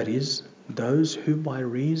 That is, those who by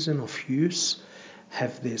reason of use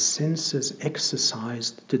have their senses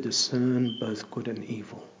exercised to discern both good and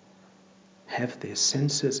evil. Have their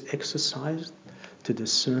senses exercised to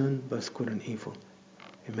discern both good and evil.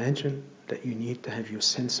 Imagine that you need to have your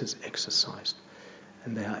senses exercised,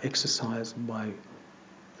 and they are exercised by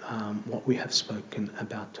what we have spoken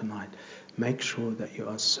about tonight. Make sure that you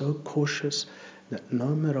are so cautious that no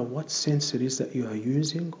matter what sense it is that you are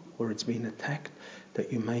using or it's been attacked,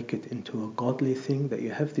 that you make it into a godly thing, that you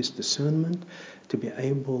have this discernment to be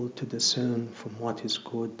able to discern from what is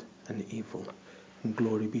good and evil. And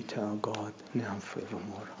glory be to our God, now and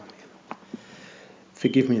forevermore. Amen.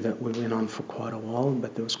 Forgive me that we went on for quite a while,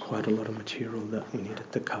 but there was quite a lot of material that we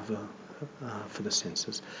needed to cover for the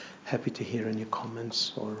senses. Happy to hear any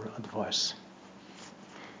comments or advice.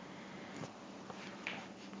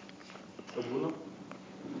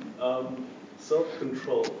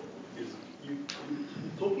 Self-control is, you're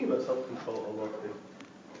talking about self-control a lot there,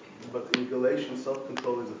 but in Galatians,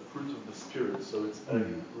 self-control is a fruit of the Spirit, so it's a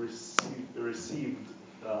received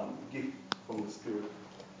gift from the Spirit.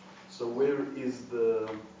 So where is the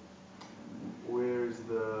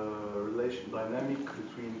relation dynamic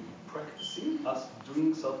between practicing, us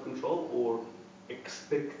doing self-control, or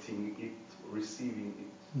expecting it, receiving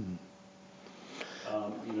it?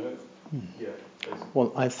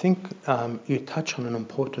 Well, I think you touch on an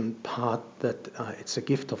important part that it's a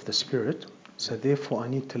gift of the Spirit. So therefore, I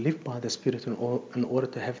need to live by the Spirit in order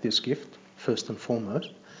to have this gift, first and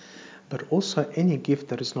foremost. But also, any gift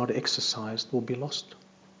that is not exercised will be lost.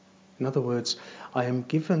 In other words, I am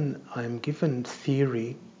given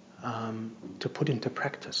theory to put into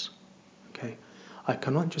practice. Okay, I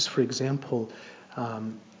cannot just, for example,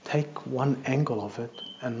 take one angle of it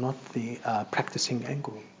and not the practicing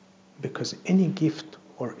angle, because any gift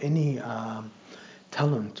or any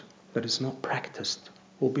talent that is not practiced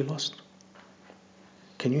will be lost.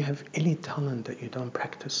 Can you have any talent that you don't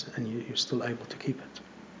practice and you're still able to keep it?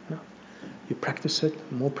 No. You practice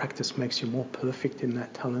it, more practice makes you more perfect in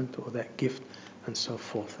that talent or that gift, and so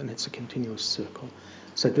forth. And it's a continuous circle.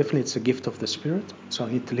 So definitely it's a gift of the Spirit. So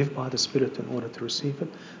I need to live by the Spirit in order to receive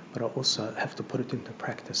it, but I also have to put it into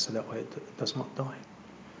practice so that way it does not die.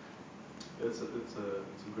 It's a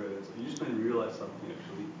great answer. You just made me realize something,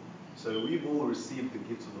 actually. So we've all received the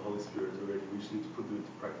gifts of the Holy Spirit already. We just need to put them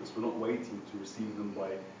into practice. We're not waiting to receive them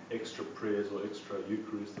by extra prayers or extra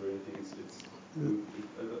Eucharist or anything.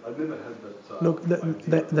 I've never had that. Look,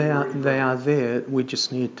 they are there. We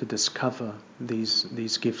just need to discover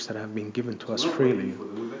these gifts that have been given to us freely.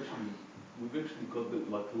 We've actually got them,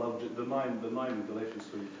 like love, the nine in Galatians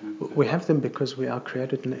 3:2. We have them because we are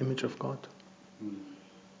created in the image of God. Mm.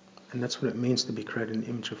 And that's what it means to be created in the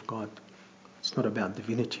image of God. It's not about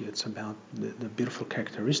divinity, it's about the beautiful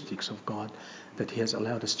characteristics of God that He has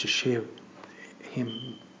allowed us to share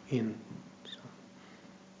Him in. So,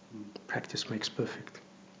 practice makes perfect.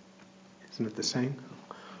 Isn't it the saying?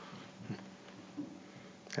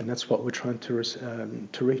 And that's what we're trying to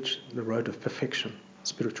reach, the road of perfection,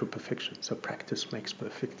 spiritual perfection. So practice makes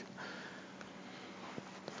perfect.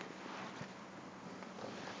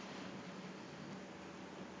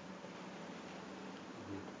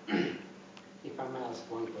 If I may ask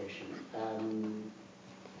one question,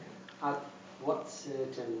 at what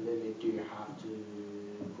certain limit do you have to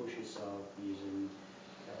push yourself using,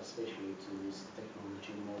 especially to use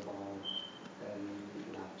technology, mobile,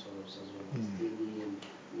 laptops as well as TV, and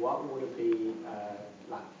what would it be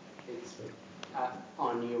like? It's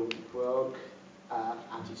on your work,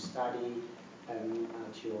 at your study,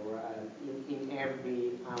 at your in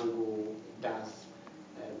every angle it does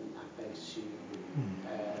affects you.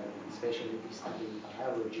 Especially if you study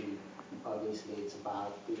biology, obviously it's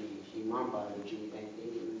about the human biology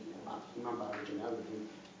and about human biology and everything.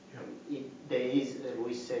 There is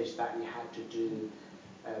research that you had to do,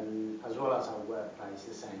 as well as our workplace,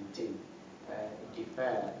 the same thing.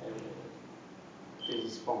 Differ to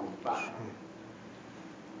this point, but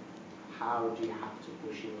how do you have to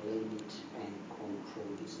push your limit and control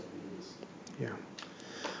yourself in this? Yeah.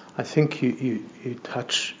 I think you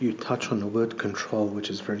touch on the word control, which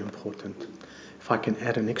is very important. If I can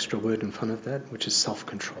add an extra word in front of that, which is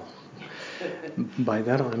self-control. By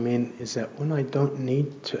that I mean is that when I don't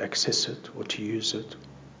need to access it or to use it,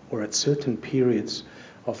 or at certain periods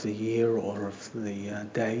of the year or of the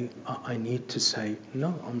day, I need to say,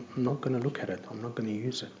 no, I'm not going to look at it. I'm not going to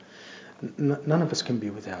use it. None of us can be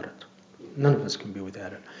without it. None of us can be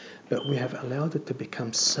without it. But we have allowed it to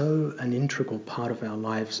become so an integral part of our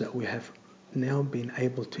lives that we have now been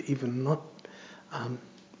able to even not,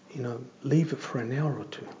 leave it for an hour or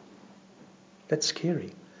two. That's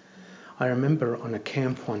scary. I remember on a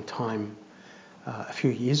camp one time a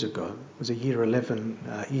few years ago. It was a year 11,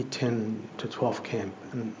 year 10 to 12 camp,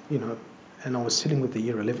 and I was sitting with the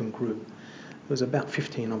year 11 group. There was about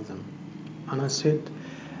 15 of them, and I said,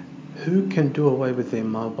 "Who can do away with their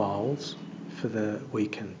mobiles for the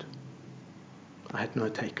weekend?" I had no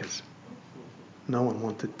takers. No one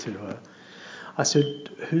wanted to. I said,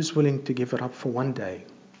 "Who's willing to give it up for one day?"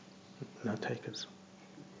 No takers.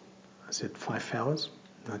 I said, 5 hours?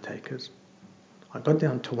 No takers. I got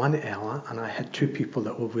down to 1 hour and I had 2 people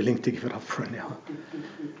that were willing to give it up for an hour.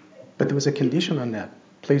 But there was a condition on that.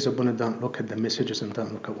 Please, Abuna, don't look at the messages and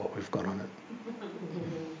don't look at what we've got on it.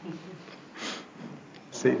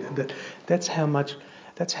 See, that's how much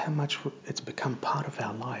it's become part of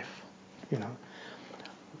our life.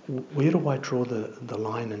 Where do I draw the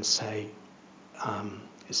line and say,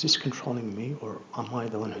 is this controlling me, or am I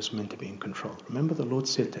the one who's meant to be in control? Remember the Lord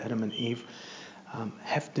said to Adam and Eve,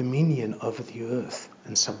 have dominion over the earth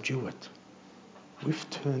and subdue it. We've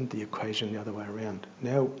turned the equation the other way around.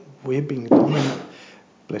 Now we're being dominated.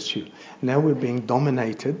 Bless you. Now we're being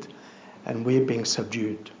dominated and we're being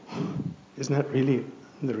subdued. Isn't that really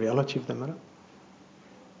the reality of the matter?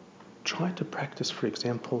 Try to practice, for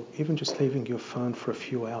example, even just leaving your phone for a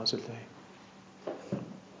few hours a day.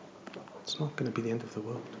 It's not going to be the end of the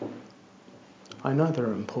world. I know there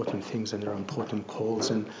are important things and there are important calls,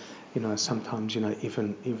 and sometimes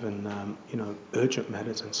even urgent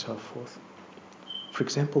matters and so forth. For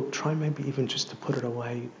example, try maybe even just to put it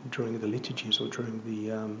away during the liturgies or during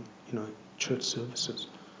the church services.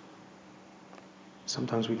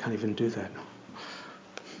 Sometimes we can't even do that.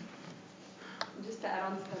 Just to add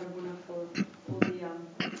on to that, Abuna, for all the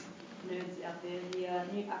nerds out there,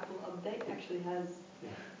 the new Apple update actually has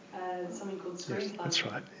something called screen time. That's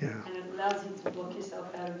right, yeah. And it allows you to block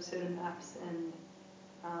yourself out of certain apps, and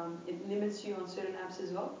it limits you on certain apps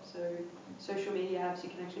as well. So social media apps, you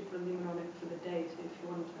can actually put a limit on it for the day. So if you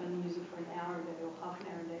want to only use it for an hour a day or half an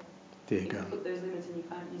hour a day, there you you go. can put those limits and you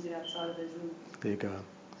can't use it outside of those limits. There you go.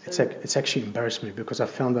 So It's actually embarrassed me because I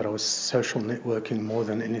found that I was social networking more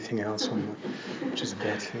than anything else, which is a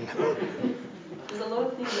bad thing. There's a lot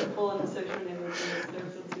of things that fall under social networking that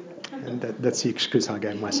don't feel too bad. And that's the excuse I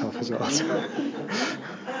gave myself as well.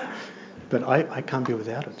 But I can't be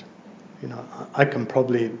without it. I can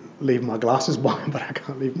probably leave my glasses behind, but I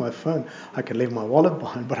can't leave my phone. I can leave my wallet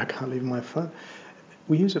behind, but I can't leave my phone.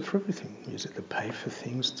 We use it for everything. We use it to pay for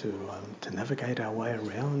things, to navigate our way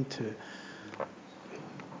around,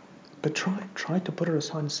 But try to put it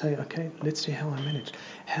aside and say, okay, let's see how I manage.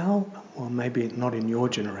 Well, maybe not in your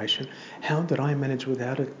generation, how did I manage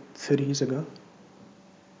without it 30 years ago?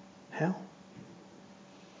 How?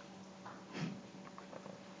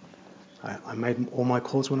 I made all my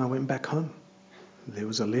calls when I went back home. There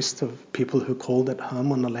was a list of people who called at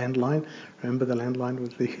home on the landline. Remember the landline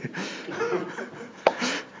with the...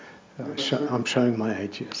 I'm showing my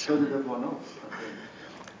age, yes. So did everyone else.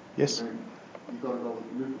 Yes. You've got to go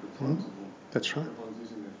move with the times. That's right. Everyone's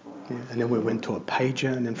using their phone. Yeah. And then we went to a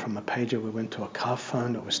pager, and then from a pager we went to a car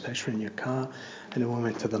phone that was stationary in your car, and then we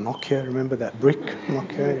went to the Nokia. Remember that brick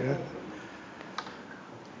Nokia? Yeah.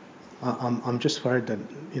 I'm just worried that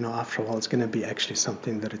after a while it's going to be actually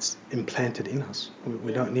something that it's implanted in us.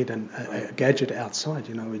 We don't need a gadget outside.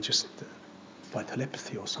 We just by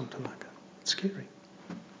telepathy or something like that. It's scary.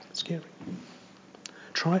 It's scary.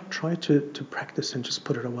 Try to practice and just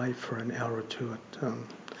put it away for an hour or two.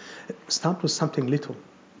 Start with something little.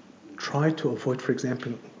 Try to avoid, for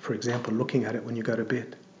example, looking at it when you go to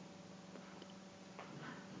bed.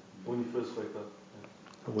 When you first wake up.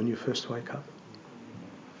 Or when you first wake up.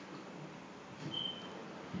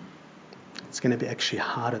 It's going to be actually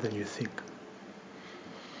harder than you think.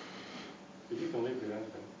 But you can live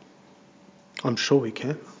without them. I'm sure we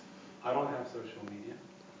can. I don't have social media.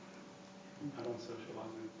 I don't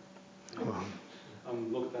socialize with. Well,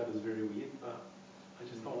 I'm looked at as very weird, but I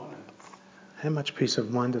just don't want to. how much peace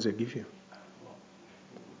of mind does it give you?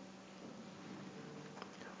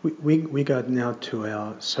 We go now to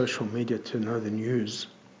our social media to know the news,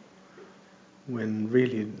 when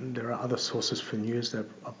really there are other sources for news that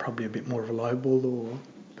are probably a bit more reliable.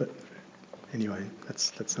 But anyway,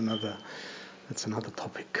 that's another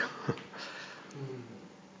topic.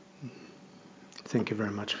 Thank you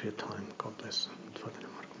very much for your time. God bless.